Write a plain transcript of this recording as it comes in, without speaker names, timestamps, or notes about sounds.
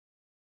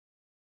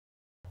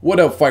What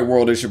up, Fight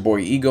World? It's your boy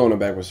Ego, and I'm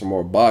back with some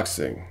more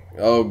boxing.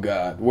 Oh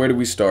God, where do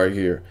we start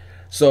here?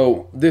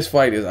 So this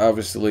fight is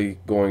obviously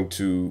going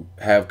to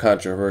have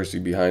controversy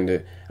behind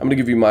it. I'm gonna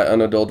give you my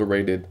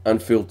unadulterated,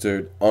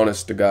 unfiltered,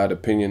 honest to God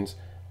opinions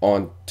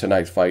on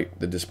tonight's fight,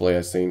 the display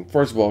I've seen.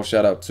 First of all,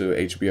 shout out to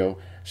HBO,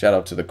 shout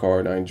out to the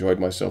card. I enjoyed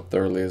myself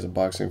thoroughly as a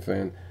boxing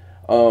fan.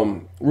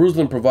 Ruslan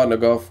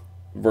Provodnikov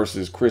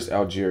versus Chris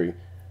Algieri.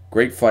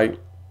 Great fight.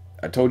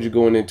 I told you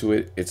going into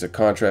it, it's a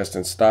contrast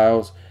in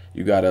styles.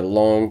 You got a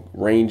long,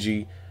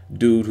 rangy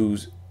dude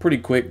who's pretty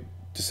quick,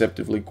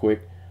 deceptively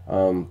quick,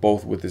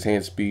 both with his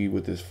hand speed,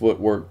 with his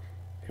footwork,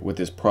 with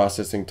his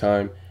processing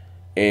time.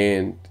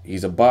 And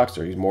he's a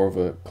boxer. He's more of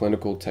a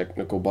clinical,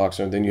 technical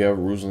boxer. And then you have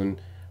Ruslan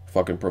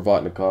fucking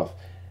Provodnikov.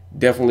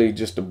 Definitely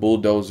just a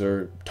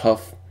bulldozer,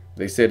 tough.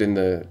 They said in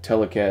the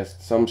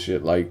telecast some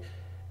shit like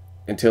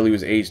until he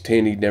was age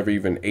 10, he never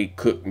even ate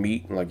cooked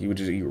meat. Like he would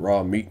just eat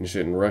raw meat and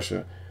shit in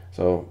Russia.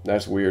 So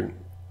that's weird.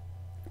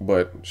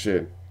 But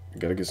shit. You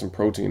gotta get some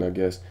protein, I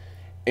guess.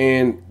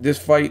 And this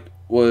fight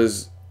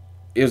was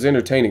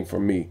entertaining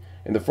for me.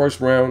 In the first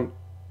round,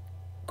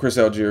 Chris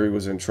Algieri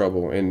was in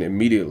trouble, and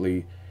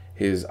immediately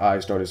his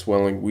eyes started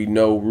swelling. We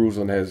know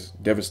Ruslan has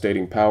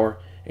devastating power,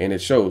 and it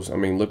shows. I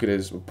mean, look at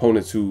his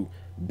opponents who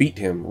beat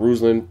him.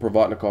 Ruslan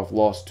Provodnikov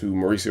lost to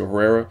Mauricio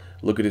Herrera.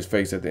 Look at his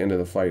face at the end of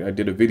the fight. I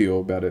did a video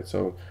about it,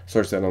 so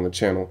search that on the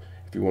channel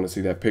if you want to see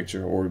that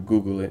picture or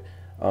Google it.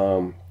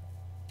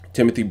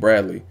 Timothy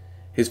Bradley.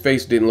 His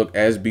face didn't look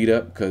as beat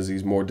up because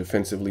he's more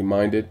defensively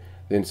minded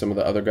than some of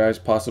the other guys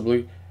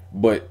possibly,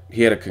 but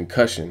he had a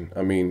concussion.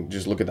 I mean,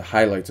 just look at the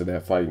highlights of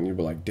that fight and you'll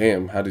be like,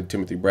 damn, how did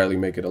Timothy Bradley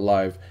make it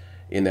alive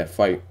in that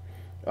fight,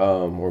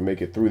 or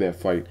make it through that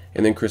fight?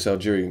 And then Chris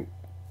Algieri,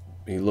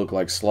 he looked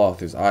like sloth.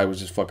 His eye was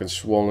just fucking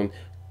swollen.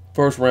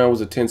 First round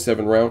was a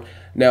 10-7 round.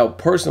 Now,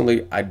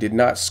 personally, I did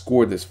not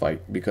score this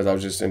fight because I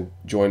was just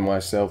enjoying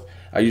myself.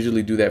 I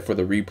usually do that for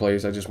the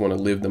replays. I just want to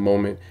live the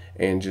moment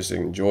and just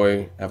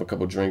enjoy, have a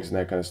couple drinks and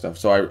that kind of stuff.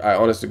 So I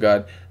honest to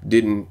God,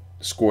 didn't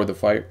score the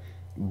fight.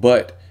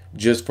 But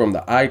just from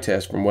the eye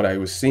test, from what I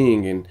was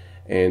seeing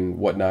and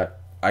whatnot,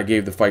 I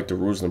gave the fight to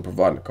Ruslan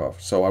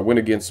Provodnikov. So I went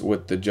against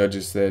what the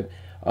judges said.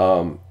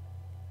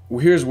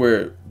 Here's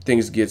where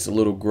things gets a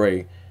little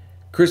gray.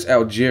 Chris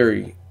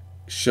Algieri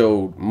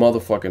showed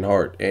motherfucking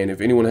heart, and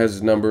if anyone has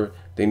his number,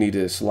 they need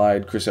to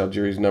slide Chris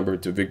Algieri's number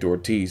to Victor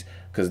Ortiz,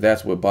 because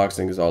that's what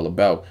boxing is all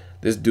about.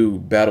 This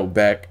dude battled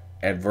back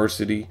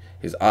adversity.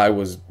 His eye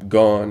was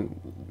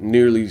gone,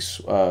 nearly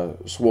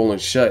swollen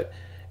shut,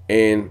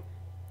 and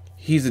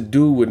he's a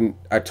dude with,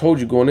 I told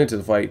you going into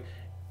the fight,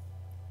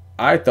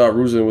 I thought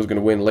Ruslan was going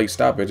to win late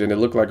stoppage, and it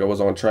looked like I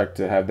was on track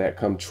to have that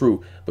come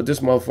true. But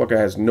this motherfucker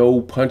has no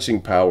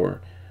punching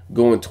power,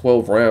 going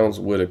 12 rounds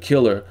with a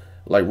killer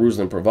like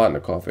Ruslan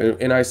Provodnikov.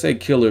 And I say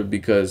killer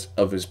because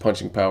of his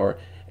punching power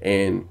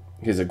and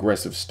his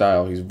aggressive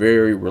style. He's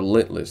very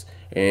relentless.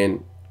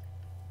 And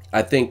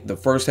I think the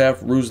first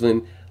half,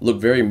 Ruslan looked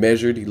very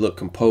measured. He looked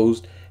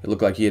composed. It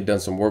looked like he had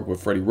done some work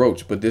with Freddie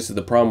Roach. But this is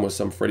the problem with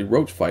some Freddie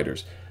Roach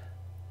fighters.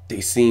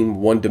 They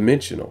seem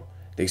one-dimensional.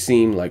 They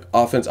seem like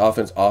offense,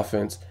 offense,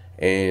 offense.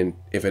 And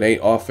if it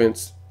ain't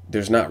offense,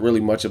 there's not really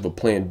much of a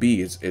plan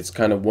B. It's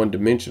kind of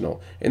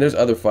one-dimensional. And there's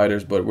other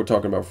fighters, but we're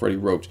talking about Freddie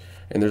Roach.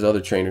 And there's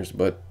other trainers,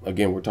 but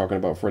again, we're talking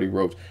about Freddie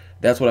Roach.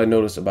 That's what I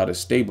noticed about his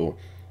stable.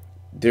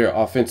 They're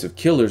offensive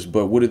killers,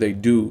 but what do they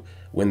do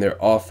when their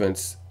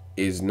offense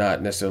is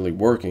not necessarily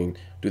working?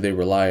 Do they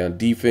rely on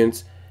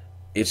defense?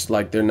 It's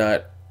like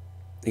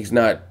he's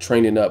not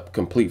training up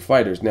complete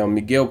fighters. Now,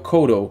 Miguel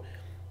Cotto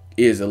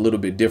is a little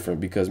bit different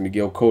because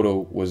Miguel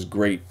Cotto was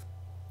great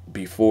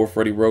before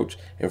Freddie Roach,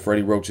 and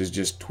Freddie Roach is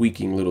just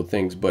tweaking little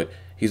things, but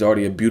he's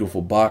already a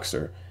beautiful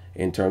boxer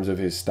in terms of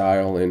his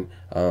style and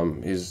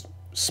his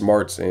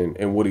smarts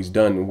and what he's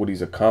done and what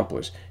he's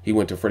accomplished. He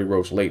went to Freddie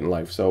Roach late in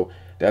life, so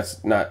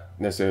that's not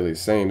necessarily the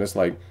same. That's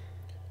like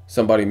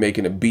somebody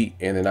making a beat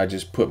and then I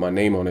just put my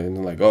name on it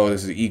and like, oh,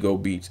 this is Ego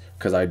Beats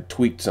because I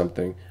tweaked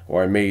something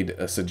or I made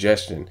a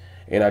suggestion.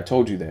 And I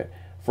told you that.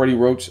 Freddie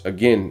Roach,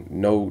 again,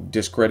 no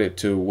discredit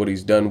to what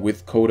he's done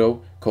with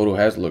Cotto. Cotto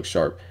has looked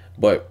sharp,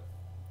 but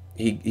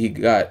he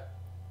got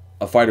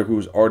a fighter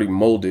who's already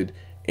molded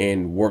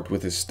and worked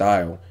with his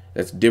style.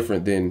 That's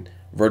different than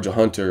Virgil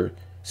Hunter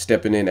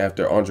stepping in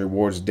after Andre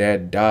Ward's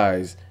dad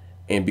dies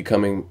and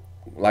becoming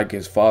like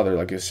his father,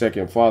 like his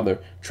second father,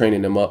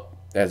 training him up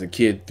as a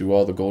kid through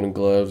all the Golden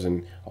Gloves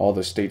and all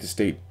the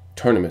state-to-state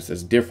tournaments.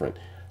 That's different.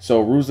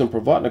 So Ruslan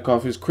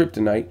Provodnikov, his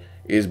kryptonite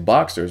is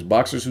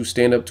boxers who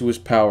stand up to his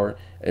power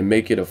and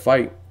make it a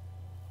fight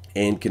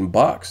and can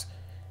box.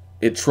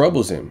 It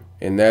troubles him,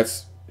 and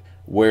that's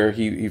where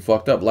he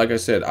fucked up. Like I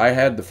said, I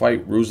had the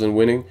fight Ruslan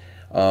winning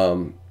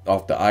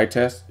off the eye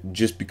test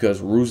just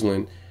because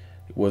Ruslan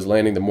was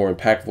landing the more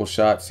impactful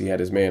shots. He had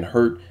his man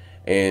hurt,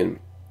 and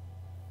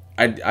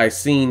I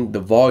seen the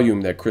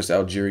volume that Chris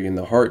Algieri and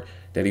the heart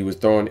that he was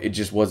throwing. It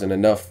just wasn't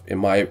enough in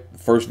my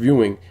first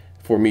viewing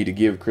for me to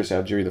give Chris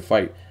Algieri the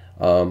fight.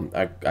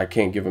 I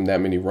can't give him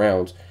that many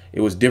rounds.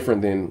 it was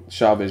different than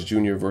Chavez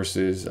Jr.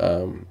 versus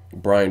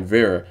Brian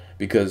Vera,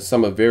 because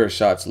some of Vera's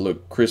shots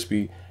looked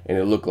crispy and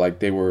it looked like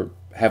they were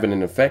having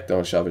an effect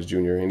on Chavez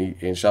Jr.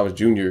 and Chavez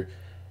Jr.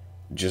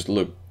 just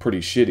looked pretty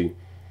shitty.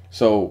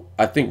 So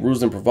I think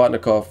Ruslan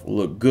Provodnikov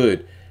looked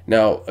good.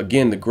 Now,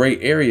 again, the gray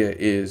area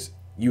is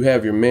you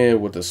have your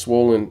man with a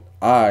swollen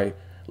eye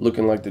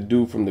looking like the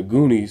dude from the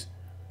Goonies.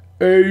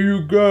 Hey,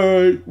 you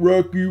guys,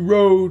 Rocky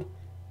Road.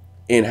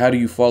 And how do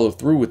you follow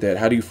through with that?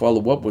 How do you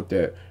follow up with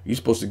that? You're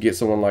supposed to get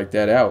someone like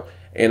that out.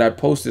 And I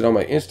posted on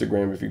my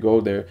Instagram, if you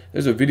go there,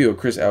 there's a video of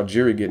Chris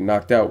Algieri getting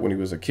knocked out when he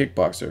was a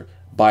kickboxer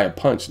by a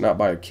punch, not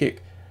by a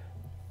kick.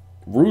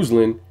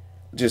 Ruslan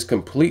just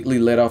completely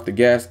let off the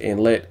gas and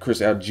let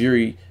Chris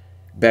Algieri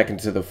back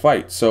into the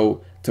fight.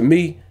 So to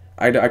me,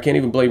 I can't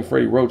even blame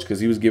Freddie Roach,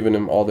 because he was giving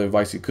him all the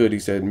advice he could. He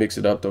said, mix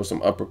it up, throw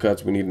some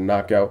uppercuts, we need a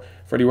knockout.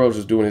 Freddie Roach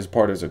was doing his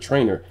part as a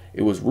trainer.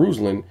 It was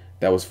Ruslan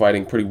that was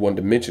fighting pretty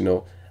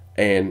one-dimensional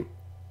and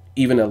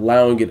even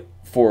allowing it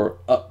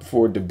up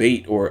for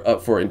debate or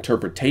up for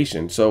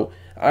interpretation. So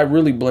I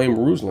really blame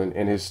Ruslan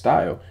and his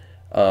style.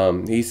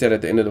 He said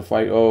at the end of the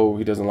fight, oh,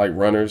 he doesn't like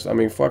runners. I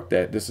mean, fuck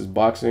that. This is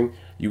boxing.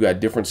 You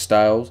got different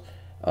styles.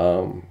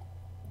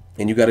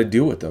 And you got to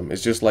deal with them.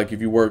 It's just like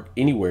if you work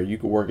anywhere. You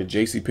could work at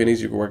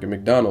JCPenney's, you could work at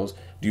McDonald's.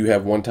 Do you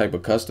have one type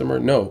of customer?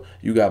 No.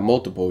 You got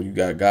multiple. You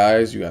got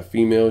guys, you got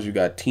females, you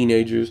got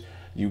teenagers,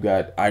 you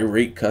got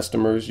irate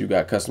customers, you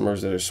got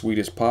customers that are sweet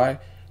as pie.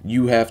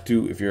 You have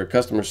to, if you're a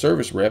customer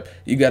service rep,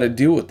 you got to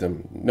deal with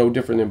them. No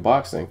different than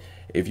boxing.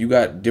 If you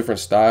got different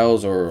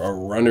styles, or a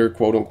runner,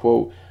 quote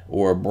unquote,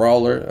 or a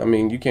brawler, I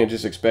mean, you can't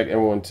just expect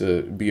everyone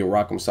to be a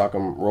rock'em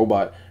sock'em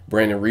robot,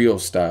 Brandon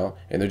Rios style,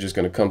 and they're just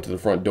going to come to the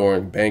front door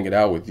and bang it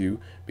out with you,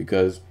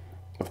 because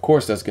of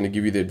course that's going to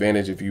give you the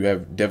advantage if you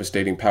have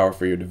devastating power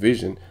for your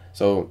division.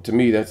 So to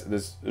me,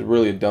 that's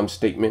really a dumb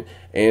statement,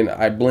 and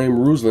I blame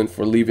Ruslan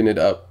for leaving it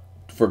up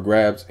for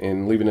grabs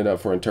and leaving it up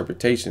for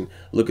interpretation.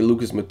 Look at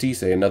Lucas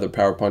Matisse, another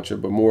power puncher,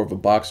 but more of a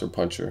boxer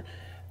puncher.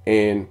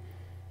 And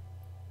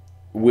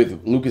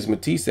with Lucas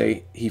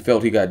Matisse, he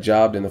felt he got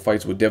jobbed in the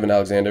fights with Devin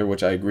Alexander,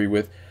 which I agree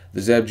with. The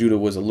Zab Judah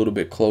was a little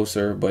bit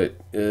closer, but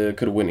could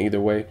have went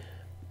either way.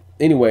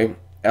 Anyway,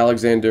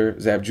 Alexander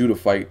Zab Judah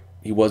fight,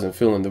 he wasn't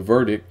feeling the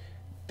verdict.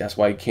 That's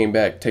why he came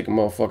back taking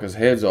motherfuckers'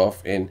 heads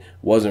off and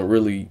wasn't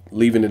really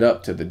leaving it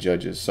up to the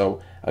judges.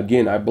 So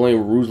again, I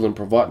blame Ruslan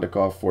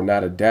Provodnikov for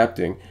not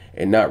adapting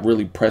and not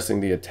really pressing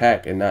the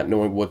attack and not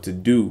knowing what to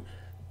do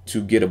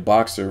to get a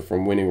boxer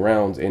from winning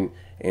rounds, and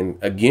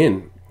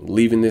again,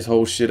 leaving this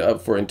whole shit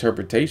up for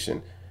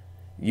interpretation.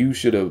 You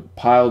should have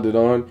piled it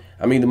on.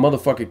 I mean, the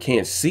motherfucker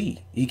can't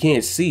see. He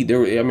can't see.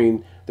 I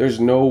mean, there's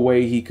no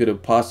way he could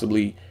have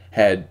possibly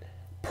had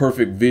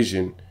perfect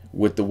vision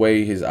with the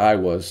way his eye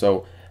was.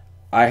 So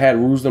I had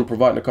Ruslan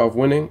Provodnikov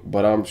winning,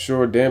 but I'm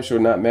sure, damn sure,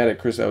 not mad at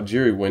Chris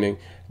Algieri winning,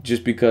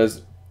 just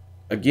because,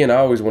 again, I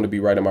always want to be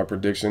right in my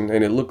prediction,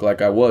 and it looked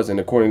like I was. And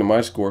according to my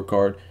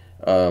scorecard,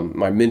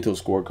 my mental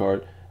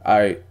scorecard,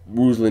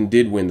 Ruslan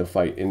did win the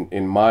fight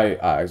in my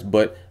eyes.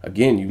 But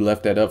again, you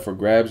left that up for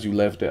grabs, you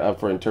left it up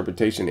for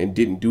interpretation, and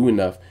didn't do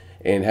enough,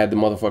 and had the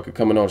motherfucker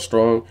coming on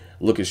strong,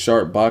 looking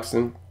sharp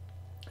boxing.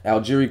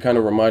 Algieri kind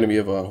of reminded me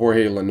of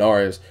Jorge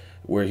Linares,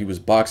 where he was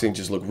boxing,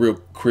 just looked real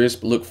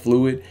crisp, looked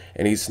fluid,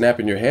 and he's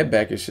snapping your head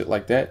back and shit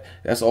like that.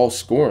 That's all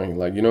scoring.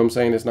 Like, you know what I'm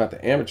saying? It's not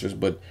the amateurs,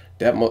 but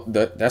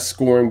that's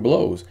scoring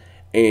blows.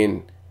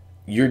 And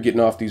you're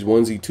getting off these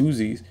onesie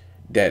twosies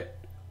that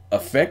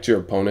affect your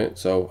opponent.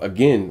 So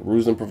again,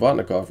 Ruslan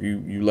Provodnikov,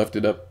 you left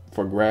it up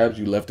for grabs,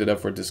 you left it up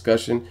for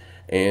discussion,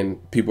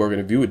 and people are going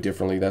to view it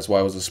differently. That's why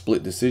it was a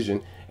split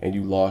decision, and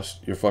you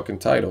lost your fucking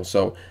title.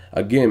 So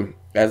again,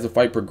 as the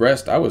fight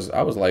progressed, I was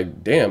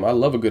like, damn, I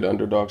love a good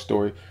underdog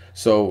story.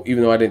 So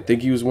even though I didn't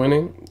think he was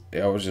winning,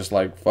 I was just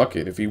like, fuck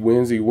it. If he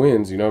wins, he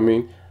wins. You know what I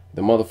mean?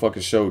 The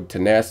motherfucker showed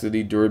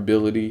tenacity,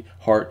 durability,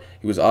 heart.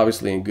 He was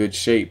obviously in good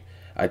shape.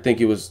 I think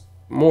it was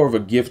more of a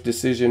gift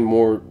decision,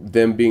 more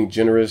them being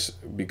generous,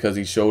 because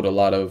he showed a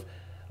lot of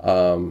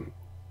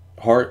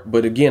heart.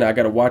 But again, I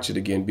got to watch it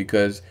again,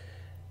 because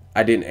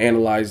I didn't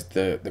analyze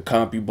the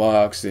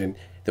CompuBox and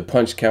the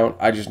punch count.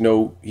 I just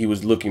know he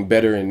was looking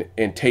better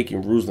and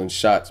taking Ruslan's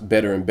shots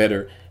better and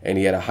better, and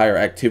he had a higher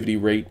activity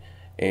rate,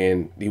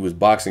 and he was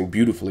boxing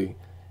beautifully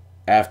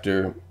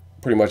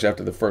pretty much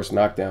after the first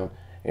knockdown.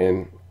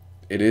 And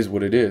it is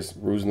what it is.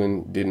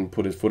 Ruslan didn't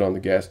put his foot on the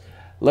gas.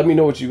 Let me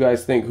know what you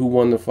guys think. Who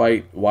won the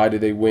fight? Why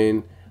did they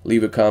win?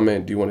 Leave a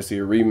comment. Do you want to see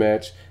a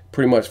rematch?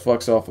 Pretty much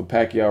fucks off a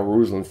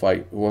Pacquiao-Ruslan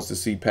fight. Who wants to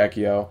see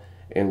Pacquiao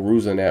and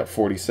Ruslan at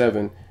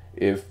 47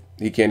 if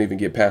he can't even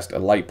get past a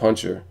light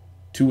puncher?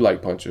 Two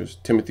light punchers.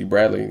 Timothy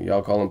Bradley,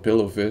 y'all call him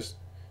Pillow Fist.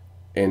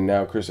 And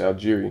now Chris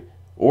Algieri.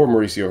 Or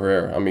Mauricio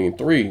Herrera. I mean,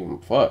 three.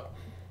 Fuck.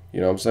 You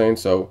know what I'm saying?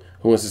 So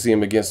who wants to see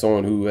him against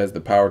someone who has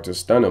the power to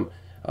stun him?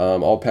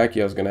 All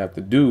Pacquiao's going to have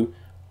to do,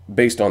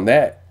 based on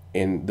that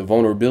and the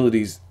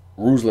vulnerabilities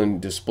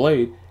Ruslan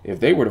displayed, if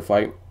they were to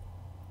fight,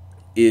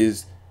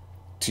 is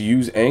to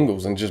use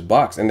angles and just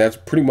box. And that's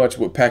pretty much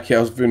what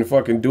Pacquiao's been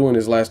fucking doing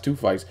his last two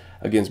fights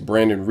against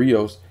Brandon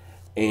Rios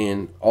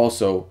and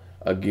also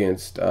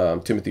against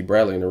Timothy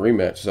Bradley in a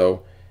rematch.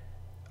 So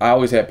I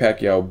always had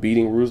Pacquiao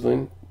beating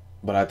Ruslan,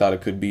 but I thought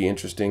it could be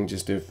interesting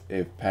just if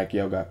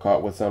Pacquiao got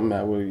caught with something,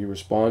 how would he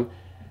respond?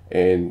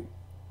 And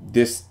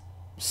this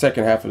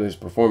second half of his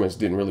performance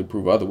didn't really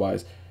prove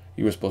otherwise.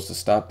 He was supposed to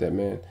stop that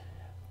man.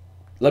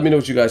 Let me know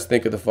what you guys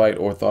think of the fight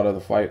or thought of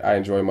the fight. I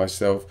enjoy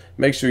myself.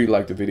 Make sure you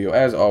like the video.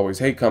 As always,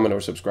 hate, comment, or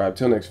subscribe.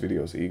 Till next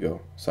video, it's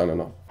Ego, signing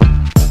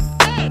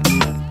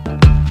off.